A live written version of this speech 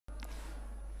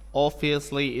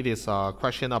Obviously, it is a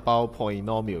question about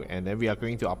polynomial, and then we are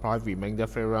going to apply remainder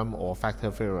theorem or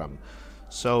factor theorem.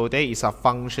 So there is a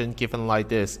function given like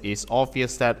this. It's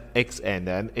obvious that x and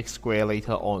then x squared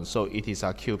later on, so it is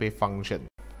a cubic function.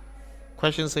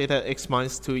 Question say that x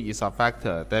minus 2 is a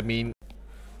factor. That means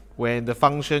when the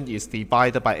function is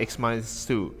divided by x minus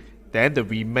 2, then the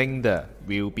remainder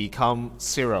will become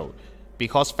 0.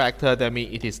 Because factor, that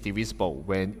means it is divisible.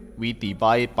 When we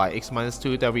divide by x minus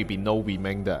 2, there will be no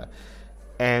remainder.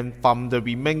 And from the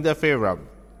remainder theorem,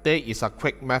 there is a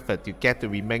quick method to get the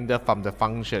remainder from the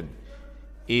function.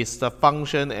 It's the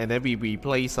function and then we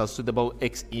replace a suitable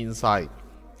x inside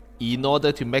in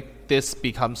order to make this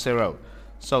become 0.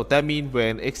 So that means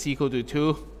when x equal to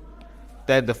 2,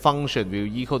 then the function will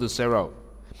equal to 0.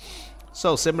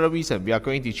 So similar reason, we are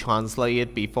going to translate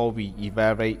it before we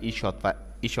evaluate each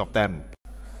of them.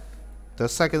 The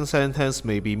second sentence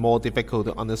may be more difficult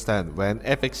to understand. When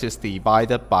fx is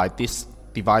divided by this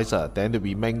divisor, then the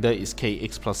remainder is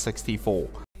kx plus 64.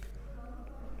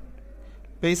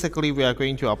 Basically, we are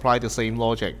going to apply the same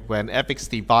logic. When fx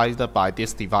divided by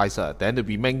this divisor, then the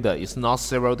remainder is not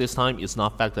 0 this time, it's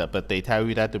not factor, but they tell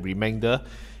you that the remainder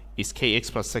is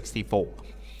kx plus 64.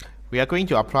 We are going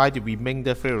to apply the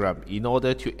remainder theorem in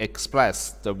order to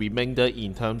express the remainder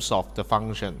in terms of the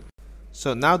function.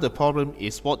 So now the problem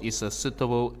is what is a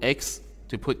suitable x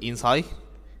to put inside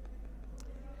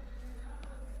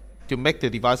to make the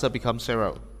divisor become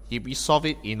 0. If we solve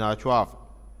it in our draft,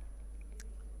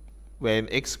 when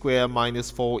x squared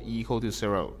minus 4 equal to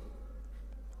 0,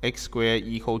 x squared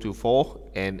equal to 4,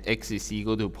 and x is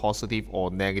equal to positive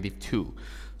or negative 2.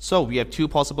 So we have two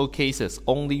possible cases.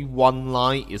 Only one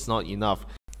line is not enough.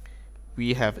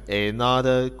 We have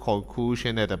another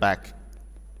conclusion at the back.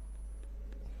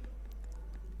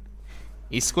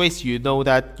 It's great you know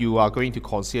that you are going to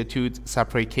consider two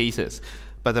separate cases.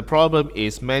 But the problem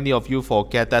is many of you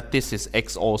forget that this is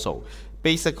x also.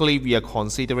 Basically, we are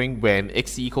considering when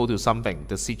x equal to something,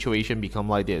 the situation become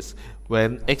like this.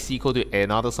 When x equal to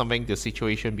another something, the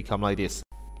situation become like this.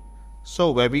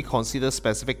 So when we consider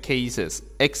specific cases,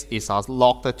 x is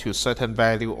locked to certain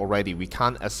value already. We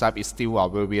can't accept it's still a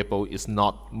variable, it's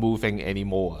not moving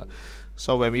anymore.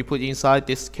 So when we put inside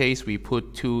this case, we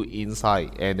put 2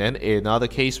 inside. And then in another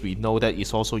case, we know that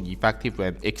it's also effective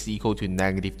when x equal to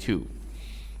negative 2.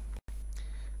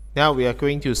 Now we are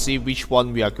going to see which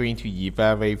one we are going to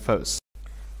evaluate first.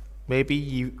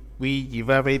 Maybe we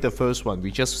evaluate the first one. We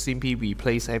just simply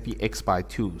replace every x by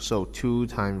 2. So 2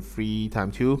 times 3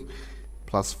 times 2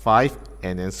 plus 5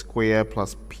 and then square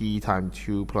plus p times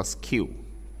 2 plus q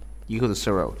equal to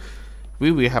 0.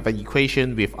 We will have an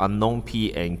equation with unknown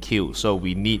p and q. So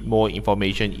we need more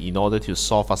information in order to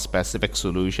solve a specific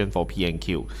solution for p and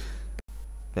q.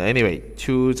 But anyway,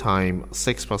 2 times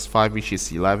 6 plus 5, which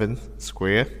is 11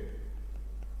 square.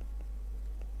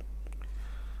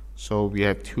 So we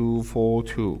have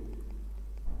 242.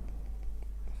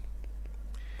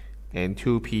 And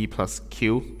 2p plus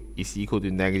q is equal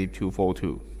to negative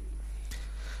 242.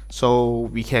 So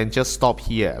we can just stop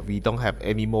here. We don't have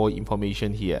any more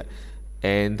information here.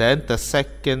 And then the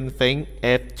second thing,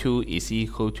 f2 is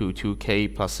equal to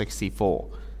 2k plus 64.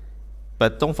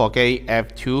 But don't forget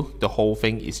f2, the whole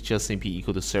thing is just simply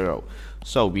equal to 0.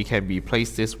 So we can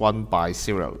replace this one by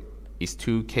 0. It's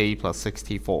 2k plus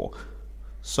 64.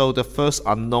 So the first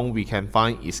unknown we can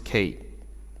find is k.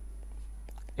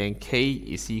 And k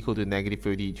is equal to negative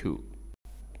 32.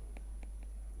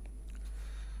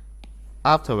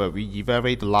 Afterward, we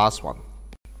evaluate the last one.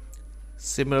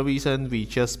 Similar reason, we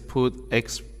just put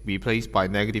x replaced by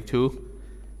negative 2.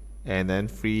 And then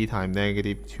 3 times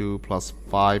negative 2 plus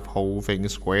 5 whole thing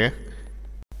square.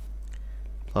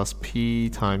 Plus p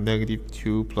times negative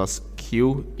 2 plus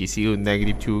q is equal to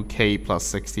negative 2k plus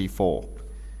 64.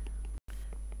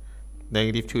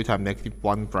 Negative 2 times negative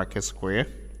 1 bracket square.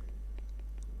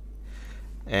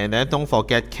 And then don't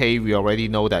forget k, we already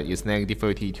know that it's negative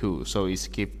 32. So it's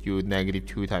give you negative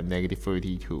 2 times negative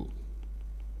 32.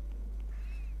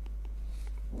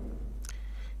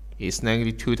 It's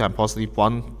negative 2 times positive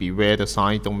 1. Beware the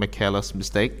sign, don't make careless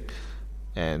mistake.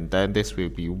 And then this will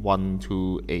be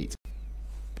 128.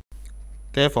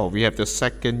 Therefore, we have the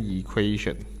second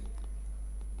equation.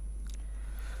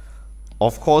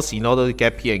 Of course, in order to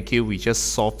get p and q, we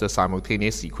just solve the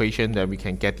simultaneous equation, then we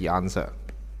can get the answer.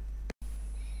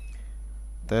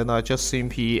 Then I just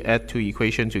simply add two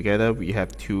equations together. We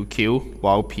have 2q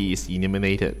while p is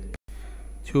eliminated.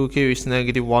 2q is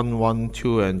negative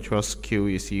 112 and just q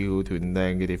is equal to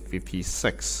negative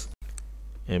 56.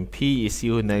 And p is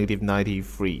equal to negative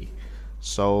 93.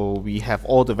 So we have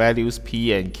all the values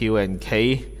p and q and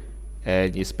k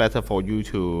and it's better for you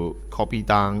to copy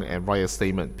down and write a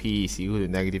statement. P is equal to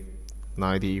negative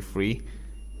 93,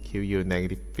 Q equal to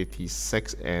negative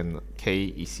 56, and K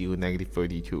is equal to negative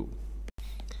 32.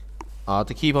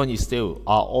 The key point is still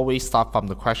always start from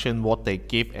the question, what they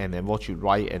give, and then what you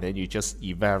write, and then you just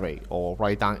evaluate or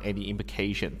write down any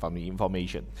implication from the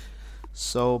information.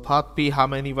 So part B, how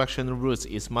many rational roots,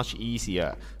 is much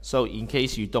easier. So in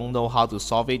case you don't know how to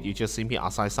solve it, you just simply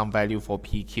assign some value for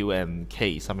P, Q, and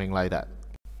K, something like that.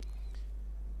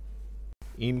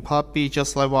 In part B,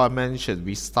 just like what I mentioned,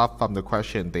 we start from the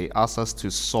question. They ask us to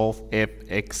solve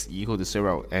f(x) equal to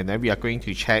 0, and then we are going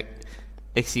to check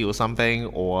x equal to something,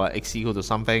 or x equal to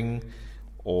something,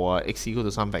 or x equal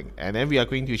to something. And then we are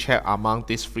going to check among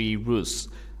these three roots,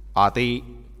 are they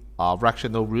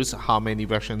rational roots, how many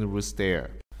rational roots there.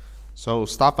 So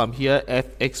start from here,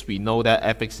 fx, we know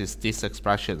that fx is this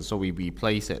expression, so we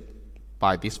replace it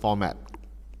by this format.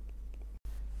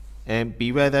 And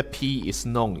beware that p is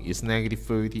known, is negative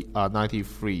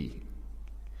 93.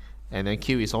 And then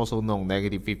q is also known,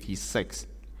 negative 56.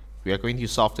 We are going to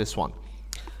solve this one.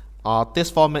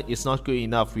 This format is not good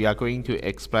enough. We are going to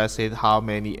express it how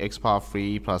many x power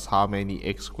 3 plus how many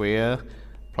x squared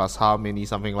plus how many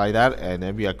something like that, and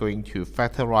then we are going to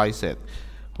factorize it.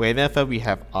 Whenever we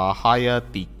have a higher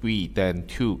degree than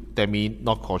 2, that means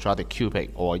not quadratic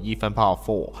cubic or even power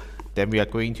 4, then we are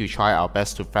going to try our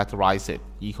best to factorize it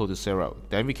equal to 0.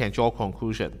 Then we can draw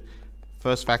conclusion.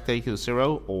 First factor equal to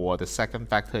 0 or the second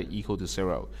factor equal to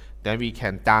 0. Then we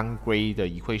can downgrade the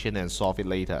equation and solve it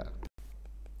later.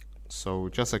 So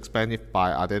just expand it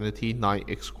by identity,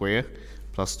 9x squared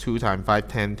plus 2 times 5,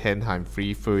 10, 10 times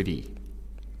 3, 30,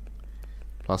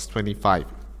 plus 25.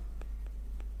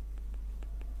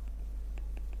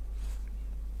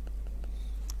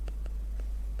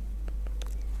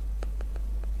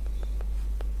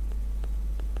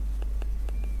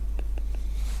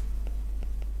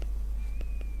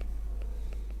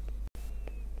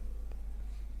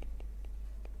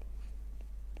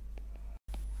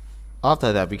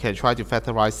 After that, we can try to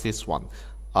factorize this one.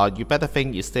 You better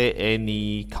think, is there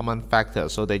any common factor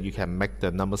so that you can make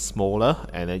the number smaller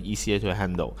and then easier to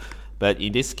handle. But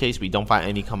in this case, we don't find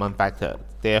any common factor.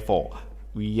 Therefore,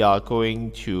 we are going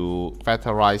to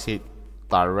factorize it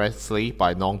directly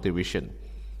by non-division.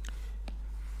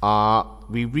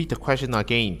 We read the question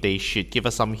again. They should give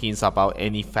us some hints about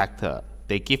any factor.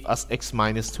 They give us x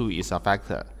minus 2 is a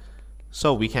factor.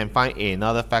 So we can find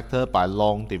another factor by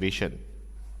long division.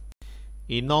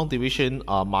 In non-division,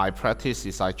 my practice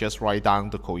is I just write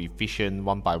down the coefficient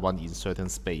one by one in certain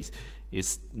space.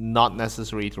 It's not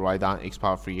necessary to write down x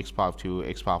power 3, x power 2,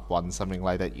 x power 1, something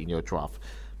like that in your draft.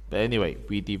 But anyway,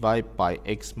 we divide by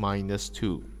x minus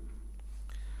 2.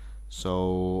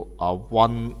 So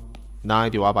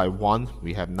 9 divided by 1,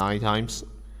 we have 9 times.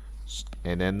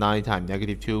 And then 9 times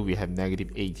negative 2, we have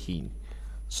negative 18.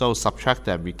 So subtract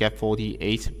them, we get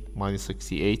 48 minus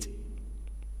 68.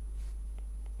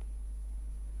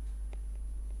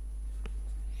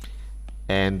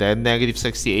 And then negative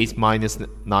 68 minus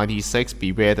 96,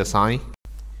 beware the sign.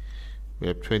 We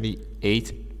have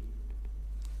 28.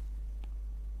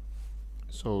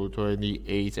 So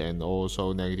 28 and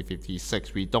also negative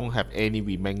 56. We don't have any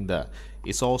remainder.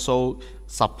 It's also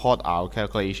support our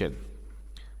calculation.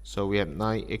 So we have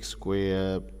 9x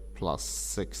squared plus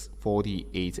 6,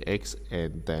 48x,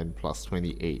 and then plus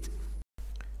 28.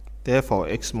 Therefore,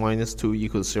 x minus 2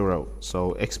 equals 0.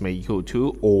 So x may equal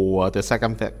 2, or the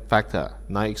second factor,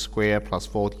 9x squared plus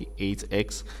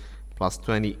 48x plus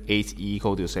 28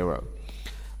 equal to 0.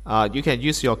 You can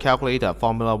use your calculator,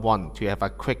 formula 1, to have a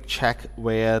quick check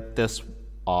where this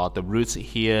the roots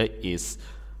here is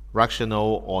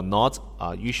rational or not.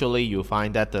 Usually you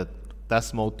find that the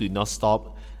decimal do not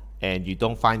stop and you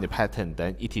don't find the pattern,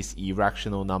 then it is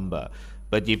irrational number.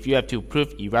 But if you have to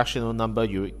prove irrational number,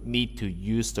 you need to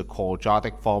use the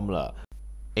quadratic formula,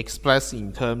 expressed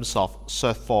in terms of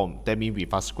third form, that means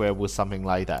with a square root, something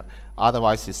like that.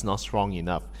 Otherwise, it's not strong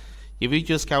enough. If you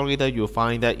use calculator, you'll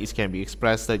find that it can be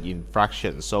expressed in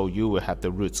fractions, so you will have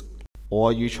the roots.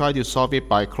 Or you try to solve it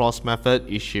by cross method,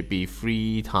 it should be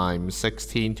 3 times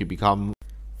 16 to become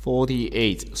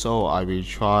 48. So I will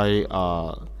try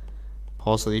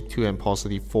positive 2 and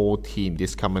positive 14,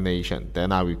 this combination.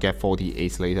 Then I will get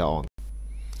 48 later on.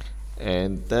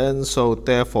 And then, so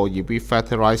therefore, if we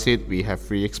factorize it, we have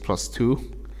 3x plus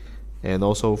 2 and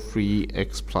also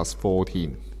 3x plus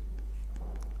 14.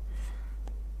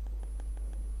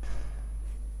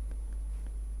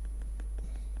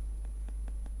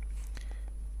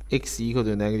 X equal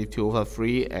to negative 2 over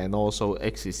 3, and also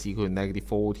x is equal to negative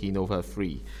 14 over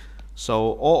 3.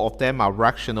 So all of them are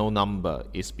rational number,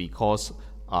 is because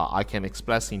I can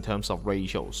express in terms of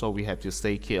ratio. So we have to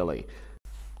say clearly.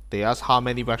 They ask how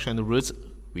many rational roots.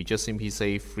 We just simply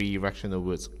say 3 rational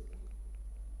roots.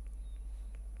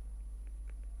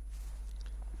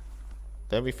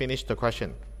 Then we finish the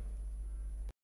question.